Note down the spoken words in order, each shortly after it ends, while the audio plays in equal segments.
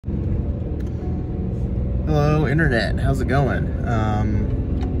Hello internet, how's it going?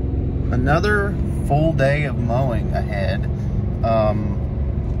 Another full day of mowing ahead.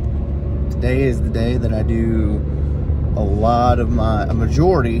 Today is the day that I do a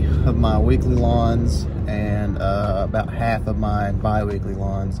majority of my weekly lawns and about half of my bi-weekly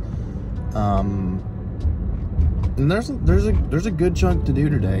lawns. And there's a good chunk to do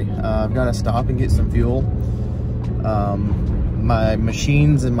today. I've got to stop and get some fuel. My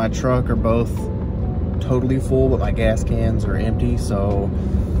machines in my truck are both totally full, but my gas cans are empty. So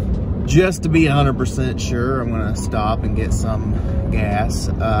just to be 100% sure, I'm gonna stop and get some gas.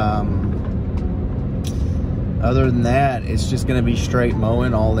 Other than that, it's just gonna be straight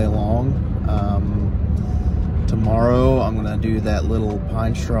mowing all day long. Tomorrow, I'm gonna do that little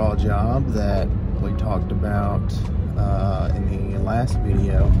pine straw job that we talked about in the last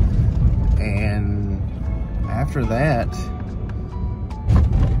video. And after that,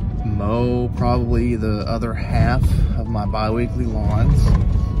 mow probably the other half of my bi-weekly lawns.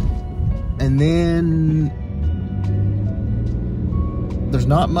 And then there's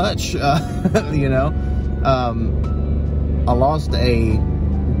not much, you know. I lost a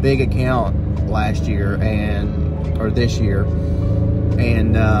big account last year or this year,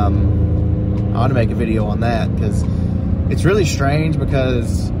 and I want to make a video on that because it's really strange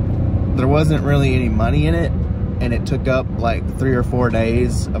because there wasn't really any money in it, and it took up like 3 or 4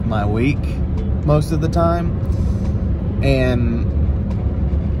 days of my week most of the time. And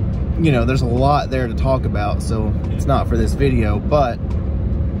you know, there's a lot there to talk about, so it's not for this video, but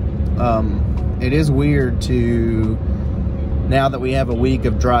it is weird to, now that we have a week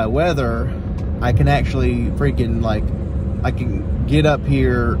of dry weather, I can actually freaking, like, I can get up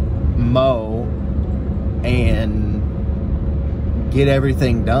here, mow, and get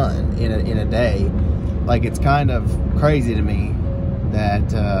everything done in a day. Like, it's kind of crazy to me that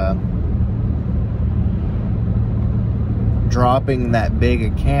dropping that big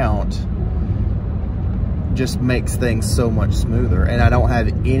account just makes things so much smoother, and I don't have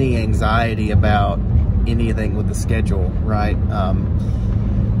any anxiety about anything with the schedule, right?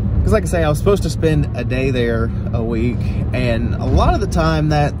 Because like I say, I was supposed to spend a day there a week, and a lot of the time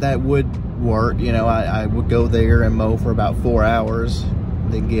that would work. You know, I would go there and mow for about 4 hours,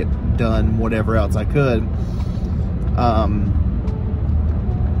 then get done whatever else I could.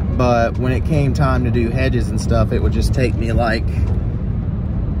 But when it came time to do hedges and stuff, it would just take me like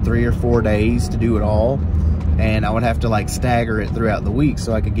 3 or 4 days to do it all. And I would have to like stagger it throughout the week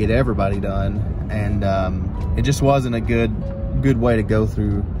so I could get everybody done. And it just wasn't a good way to go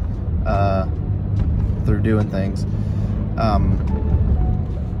through doing things.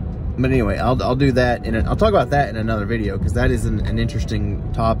 But anyway, I'll do that, and I'll talk about that in another video because that is an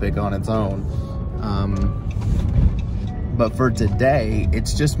interesting topic on its own. But for today,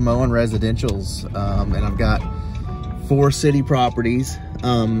 it's just mowing residentials, and I've got 4 city properties.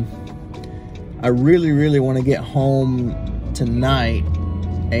 I really want to get home tonight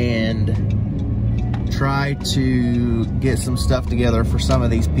and try to get some stuff together for some of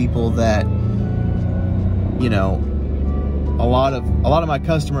these people that, you know, a lot of my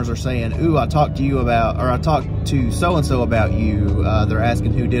customers are saying, ooh, I talked to you about, or I talked to so-and-so about you. They're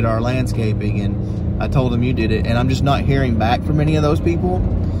asking who did our landscaping, and I told them you did it, and I'm just not hearing back from any of those people.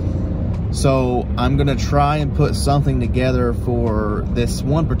 So I'm gonna try and put something together for this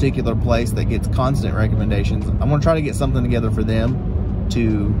one particular place that gets constant recommendations. I'm gonna try to get something together for them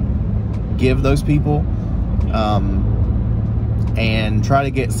to give those people, and try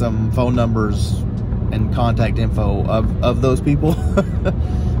to get some phone numbers and contact info of those people.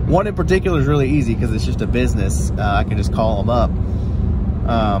 One in particular is really easy because it's just a business. I can just call them up.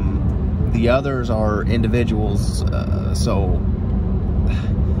 The others are individuals, so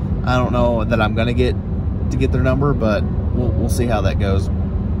I don't know that I'm gonna get their number, but we'll see how that goes.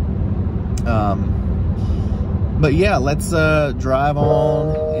 But yeah, let's drive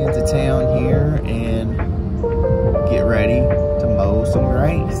on into town here and get ready to mow some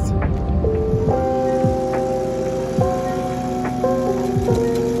grass.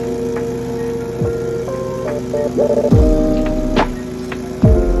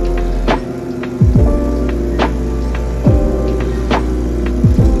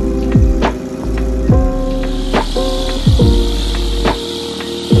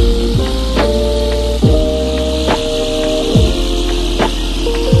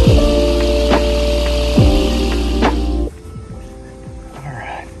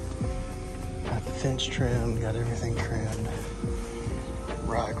 Trimmed, got everything trimmed.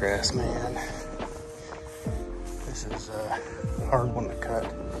 Ryegrass, man. This is a hard one to cut.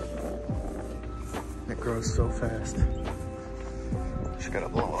 It grows so fast. Just gotta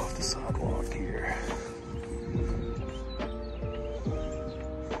blow off the sidewalk here.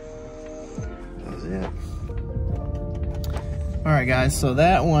 right, guys, so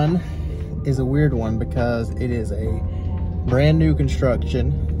that one is a weird one because it is a brand new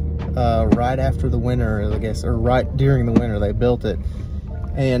construction right after the winter, I guess, or right during the winter they built it.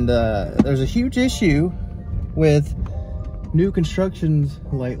 And there's a huge issue with new constructions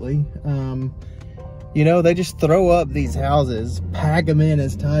lately. You know, they just throw up these houses, pack them in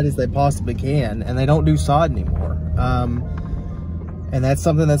as tight as they possibly can, and they don't do sod anymore. And that's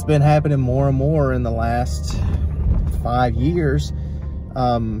something that's been happening more and more in the last 5 years,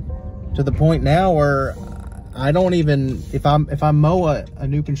 to the point now where I don't even, if I mow a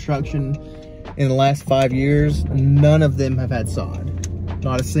new construction in the last 5 years, none of them have had sod,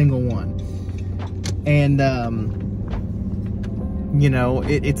 not a single one. And you know,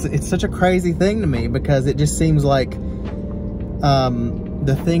 it's such a crazy thing to me, because it just seems like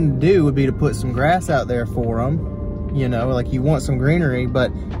the thing to do would be to put some grass out there for them. You know, like, you want some greenery, but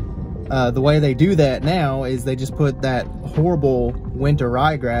the way they do that now is they just put that horrible winter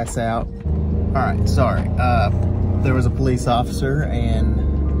ryegrass out. All right, sorry. There was a police officer,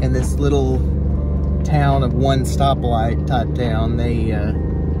 and in this little town of one stoplight type town, they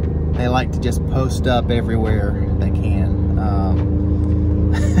like to just post up everywhere they can.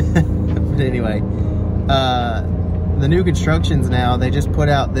 But anyway, the new constructions now, they just put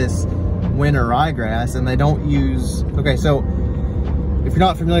out this winter ryegrass, and they don't use, okay, so if you're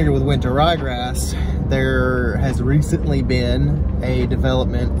not familiar with winter ryegrass, there has recently been a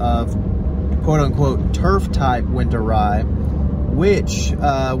development of quote-unquote turf-type winter rye, which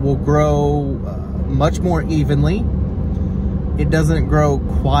will grow much more evenly. It doesn't grow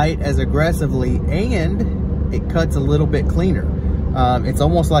quite as aggressively, and it cuts a little bit cleaner. It's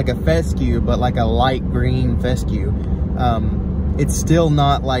almost like a fescue, but like a light green fescue. It's still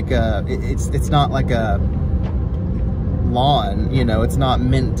not like a, it's not like a lawn, you know, it's not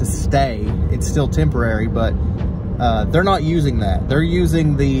meant to stay. It's still temporary, but they're not using that. They're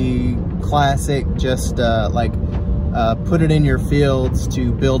using the classic, just put it in your fields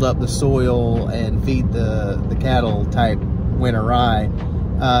to build up the soil and feed the cattle type winter rye.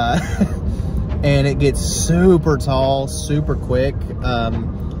 And it gets super tall, super quick.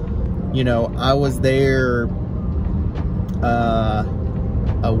 You know, I was there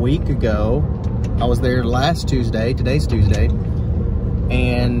a week ago. I was there last Tuesday, today's Tuesday,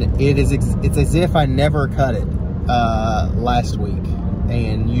 and it's as if I never cut it last week.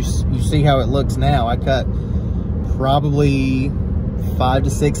 And you see how it looks now. I cut probably 5 to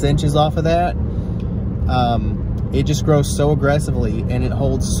 6 inches off of that. It just grows so aggressively, and it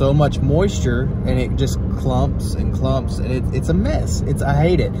holds so much moisture, and it just clumps and clumps, and it's a mess. I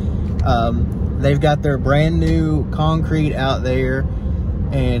hate it. They've got their brand new concrete out there,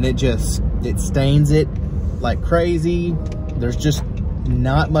 and it stains it like crazy. There's just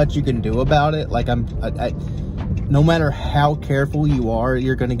not much you can do about it. Like, no matter how careful you are,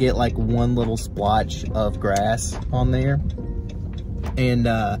 you're gonna get like one little splotch of grass on there. And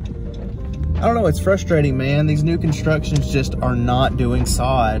I don't know, it's frustrating, man. These new constructions just are not doing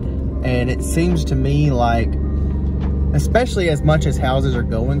sod. And it seems to me like, especially as much as houses are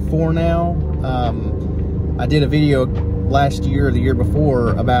going for now, I did a video last year or the year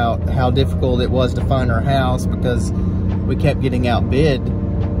before about how difficult it was to find our house because we kept getting outbid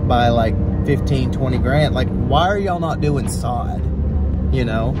by like 15, 20 grand. Like, why are y'all not doing sod? You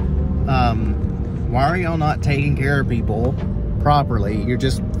know, why are y'all not taking care of people properly? You're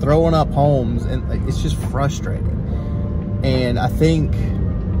just throwing up homes, and like, it's just frustrating. And I think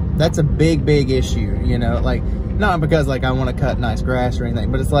that's a big issue, you know, like, not because like I want to cut nice grass or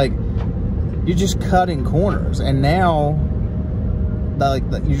anything, but it's like you're just cutting corners, and now like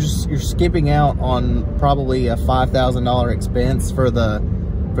you're skipping out on probably a $5,000 expense for the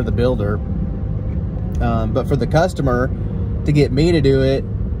builder, but for the customer to get me to do it,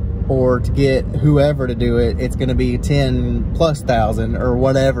 or to get whoever to do it, it's going to be 10+ thousand or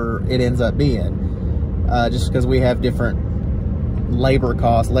whatever it ends up being, just because we have different labor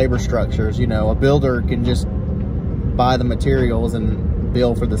costs, labor structures. You know, a builder can just buy the materials and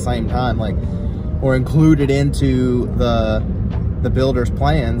bill for the same time, like, or include it into the builder's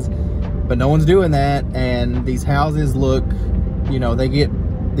plans, but no one's doing that. And these houses look, you know, they get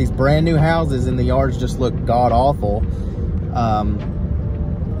these brand new houses and the yards just look god awful.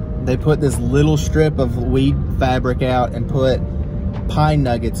 They put this little strip of weed fabric out and put pine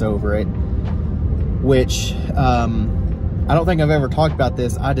nuggets over it, which I don't think I've ever talked about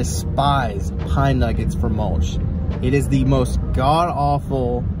this. I despise pine nuggets for mulch. It is the most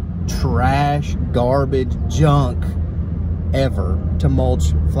god-awful trash, garbage, junk ever to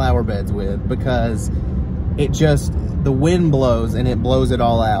mulch flower beds with, because it just, the wind blows and it blows it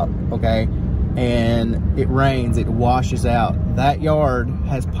all out, okay? and it rains, it washes out. That yard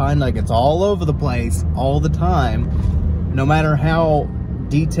has pine nuggets all over the place all the time. No matter how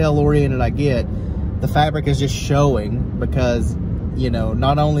detail oriented I get, the fabric is just showing because, you know,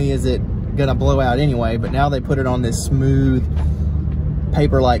 not only is it gonna blow out anyway, but now they put it on this smooth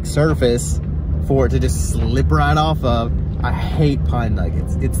paper-like surface for it to just slip right off of. I hate pine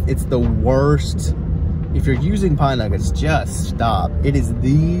nuggets. It's the worst. If you're using pine nuggets, just stop. It is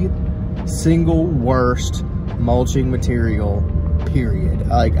the single worst mulching material, period.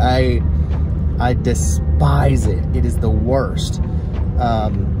 Like, I despise it. It is the worst.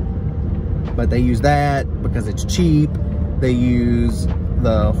 But they use that because it's cheap. They use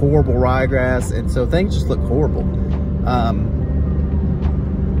the horrible ryegrass, and so things just look horrible.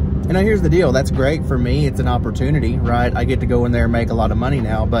 And now here's the deal. That's great for me. It's an opportunity, right? I get to go in there and make a lot of money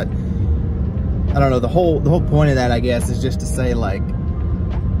now, but I don't know. The whole point of that, I guess, is just to say, like,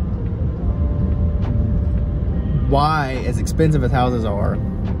 why, as expensive as houses are,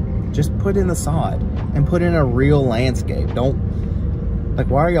 just put in the sod and put in a real landscape. Don't, like,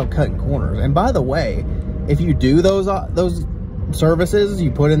 why are y'all cutting corners? And by the way, if you do those services,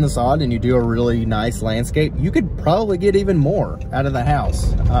 you put in the sod and you do a really nice landscape, you could probably get even more out of the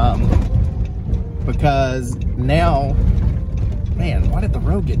house. Because now, man, why did the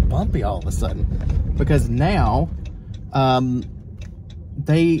road get bumpy all of a sudden? Because now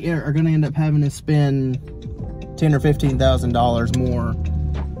they are going to end up having to spend $10,000 or $15,000 more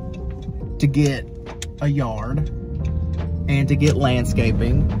to get a yard and to get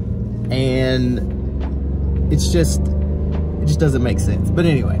landscaping, and it just doesn't make sense. But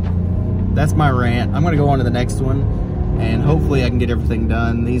anyway, that's my rant. I'm going to go on to the next one, and hopefully I can get everything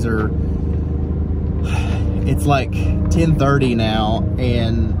done. It's like 10:30 now,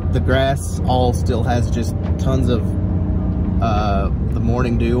 and the grass all still has just tons of the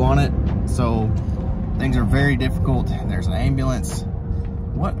morning dew on it, so things are very difficult. There's an ambulance.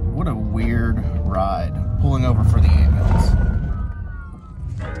 What a weird ride, pulling over for the ambulance.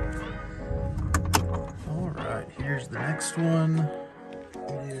 All right, here's the next one.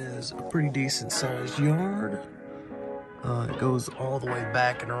 It is a pretty decent sized yard. It goes all the way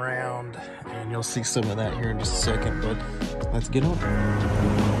back and around, and you'll see some of that here in just a second, but let's get on.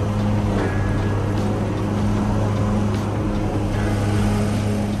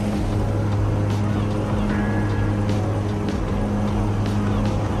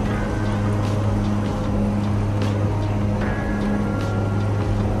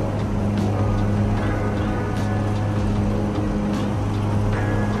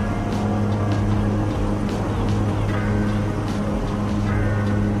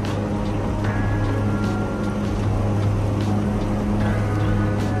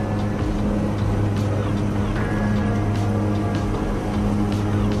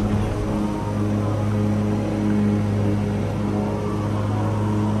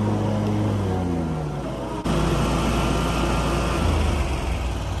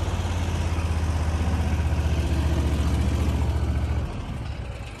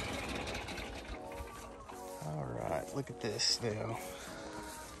 Look at this now.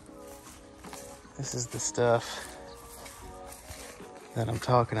 This is the stuff that I'm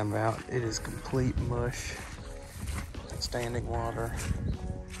talking about. It is complete mush, standing water,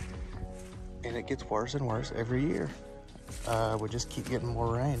 and it gets worse and worse every year. We just keep getting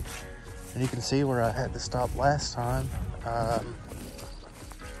more rain. And you can see where I had to stop last time.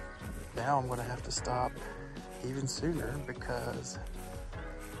 Now I'm gonna have to stop even sooner because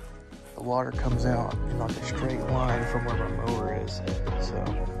the water comes out in like a straight line from where my mower is, so.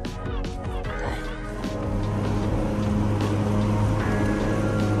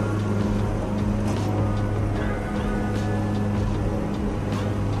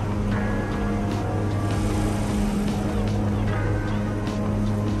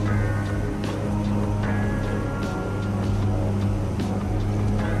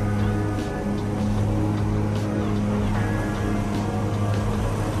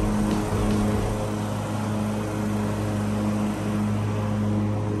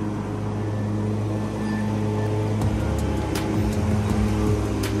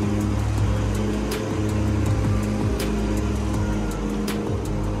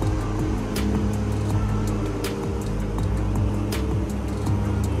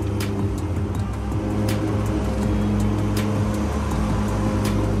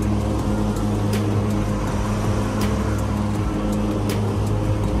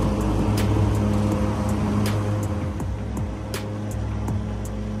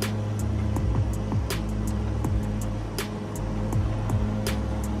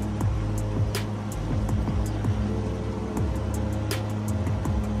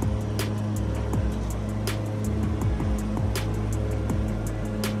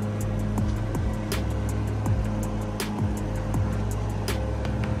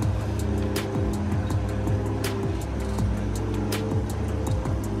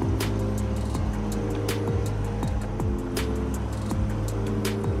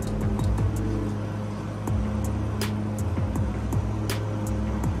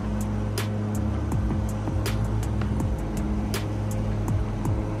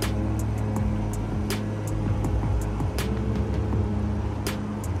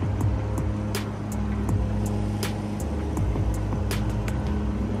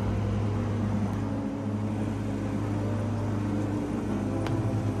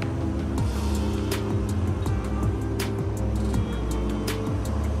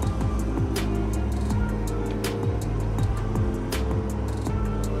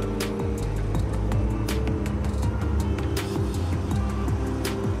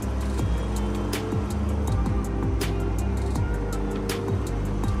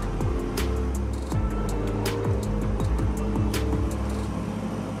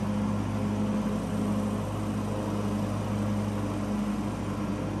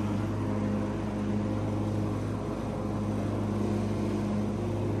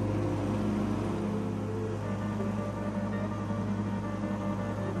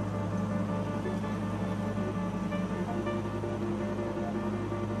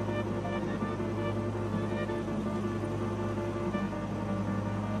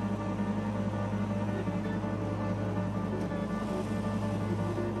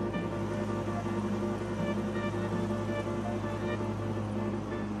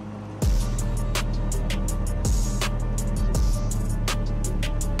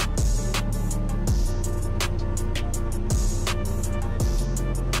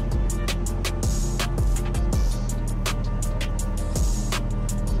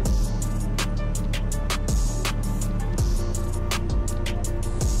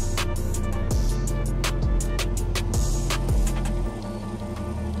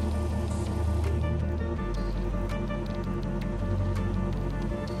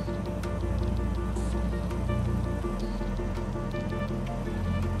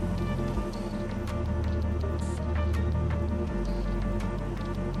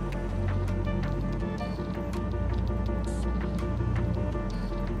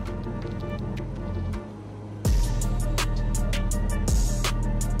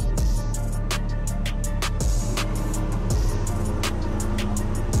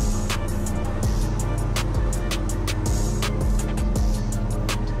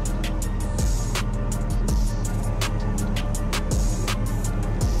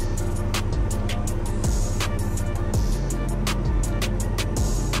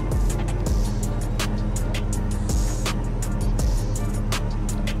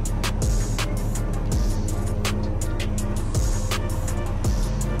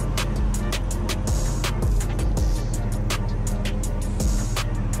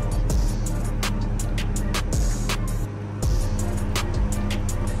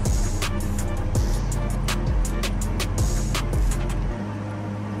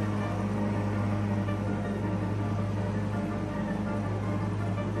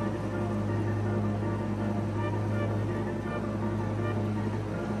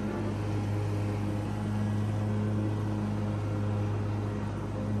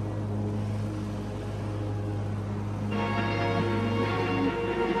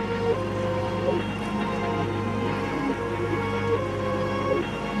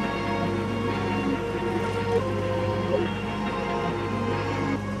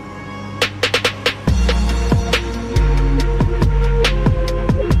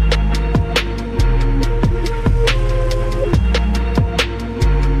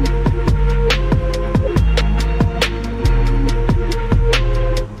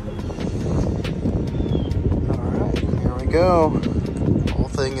 Whole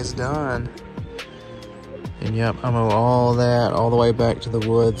thing is done. And yep, I mow all that all the way back to the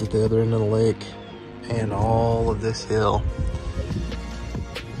woods at the other end of the lake and all of this hill.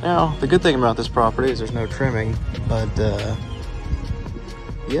 Now, the good thing about this property is there's no trimming, but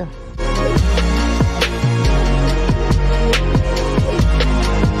yeah.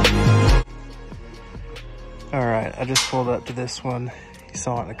 All right, I just pulled up to this one. You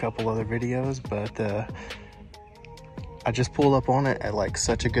saw it in a couple other videos, but I just pulled up on it at like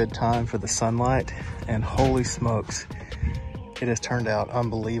such a good time for the sunlight, and holy smokes, it has turned out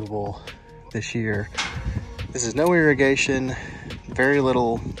unbelievable this year. This is no irrigation, very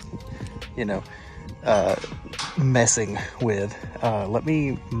little, you know, messing with. Let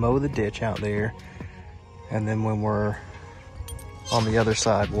me mow the ditch out there, and then when we're on the other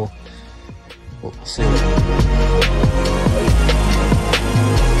side, we'll see it.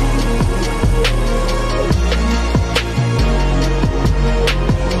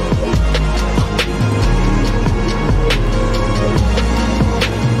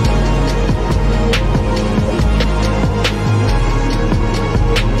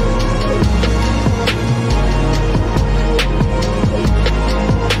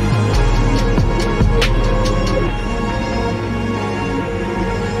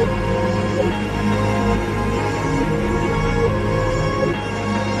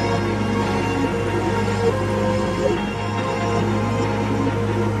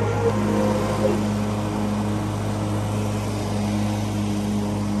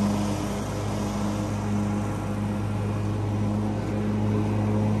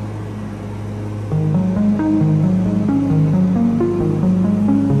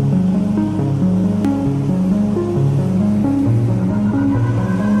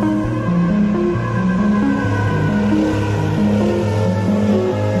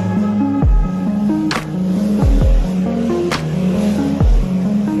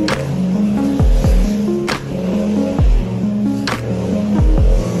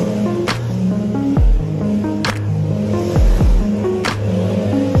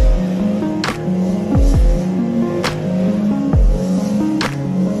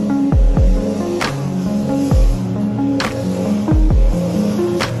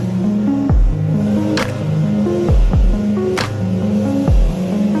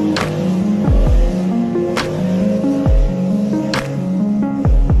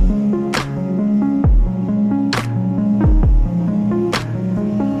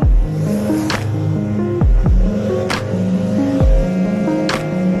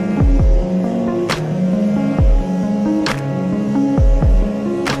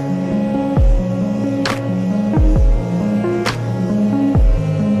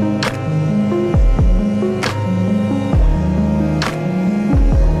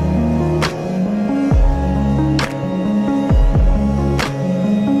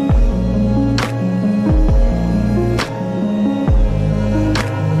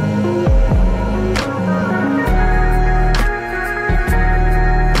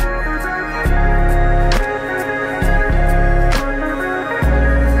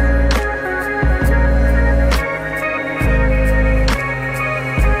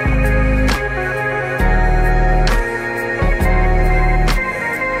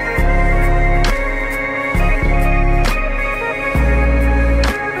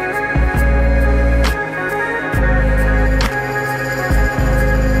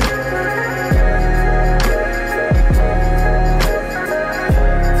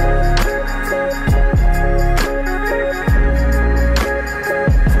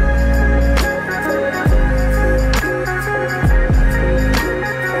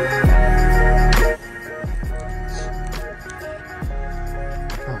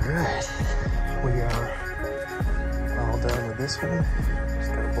 this one.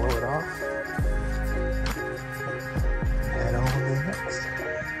 Just gotta blow it off. And on to the next.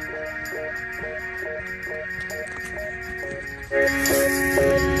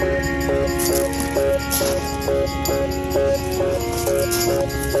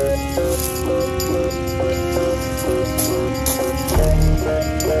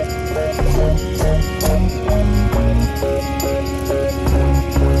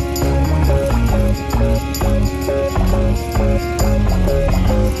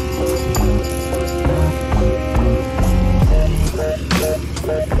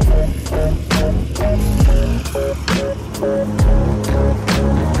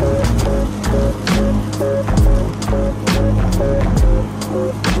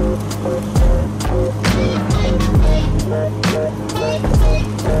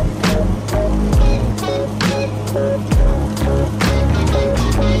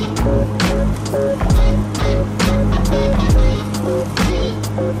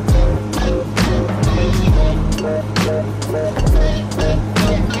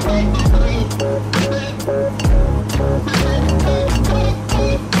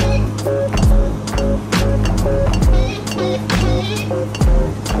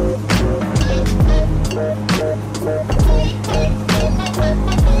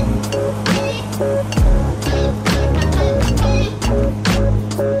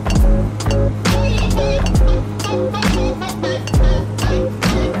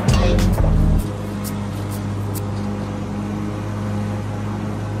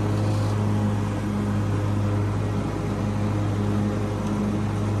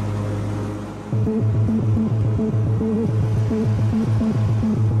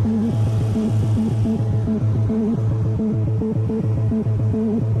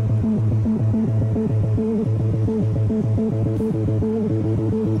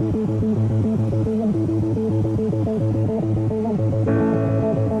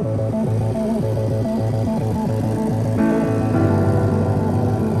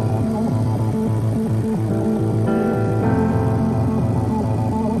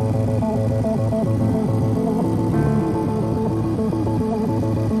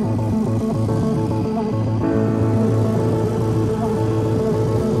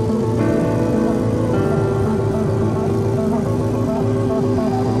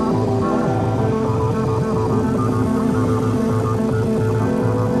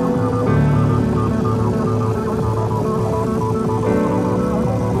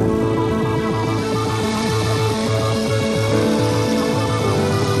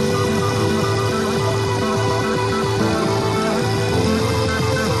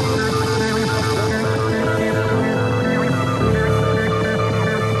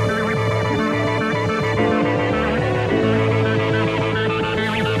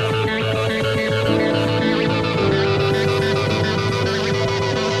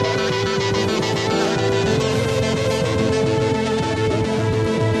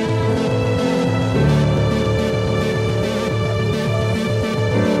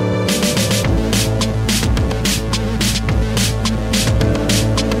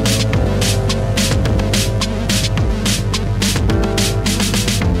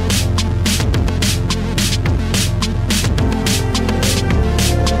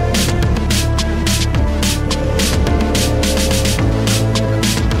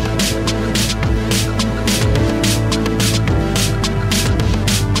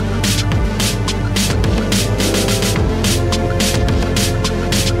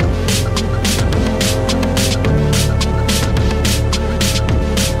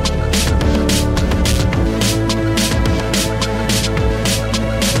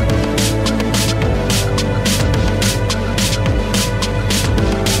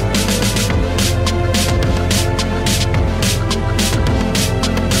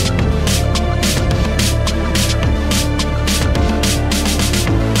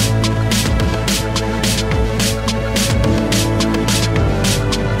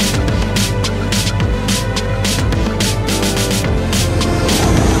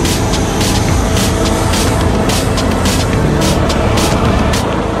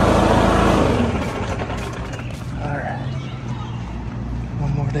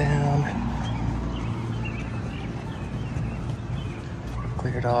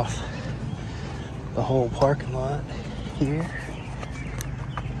 cleared off the whole parking lot here.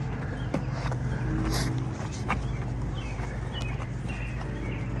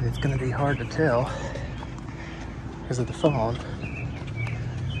 And it's gonna be hard to tell because of the phone,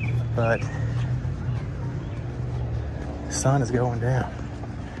 but the sun is going down.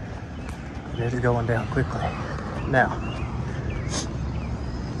 It is going down quickly. Now,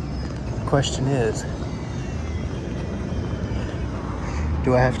 the question is,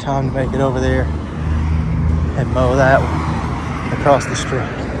 do I have time to make it over there and mow that one across the street?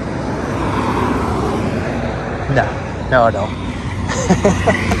 No, I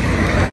don't.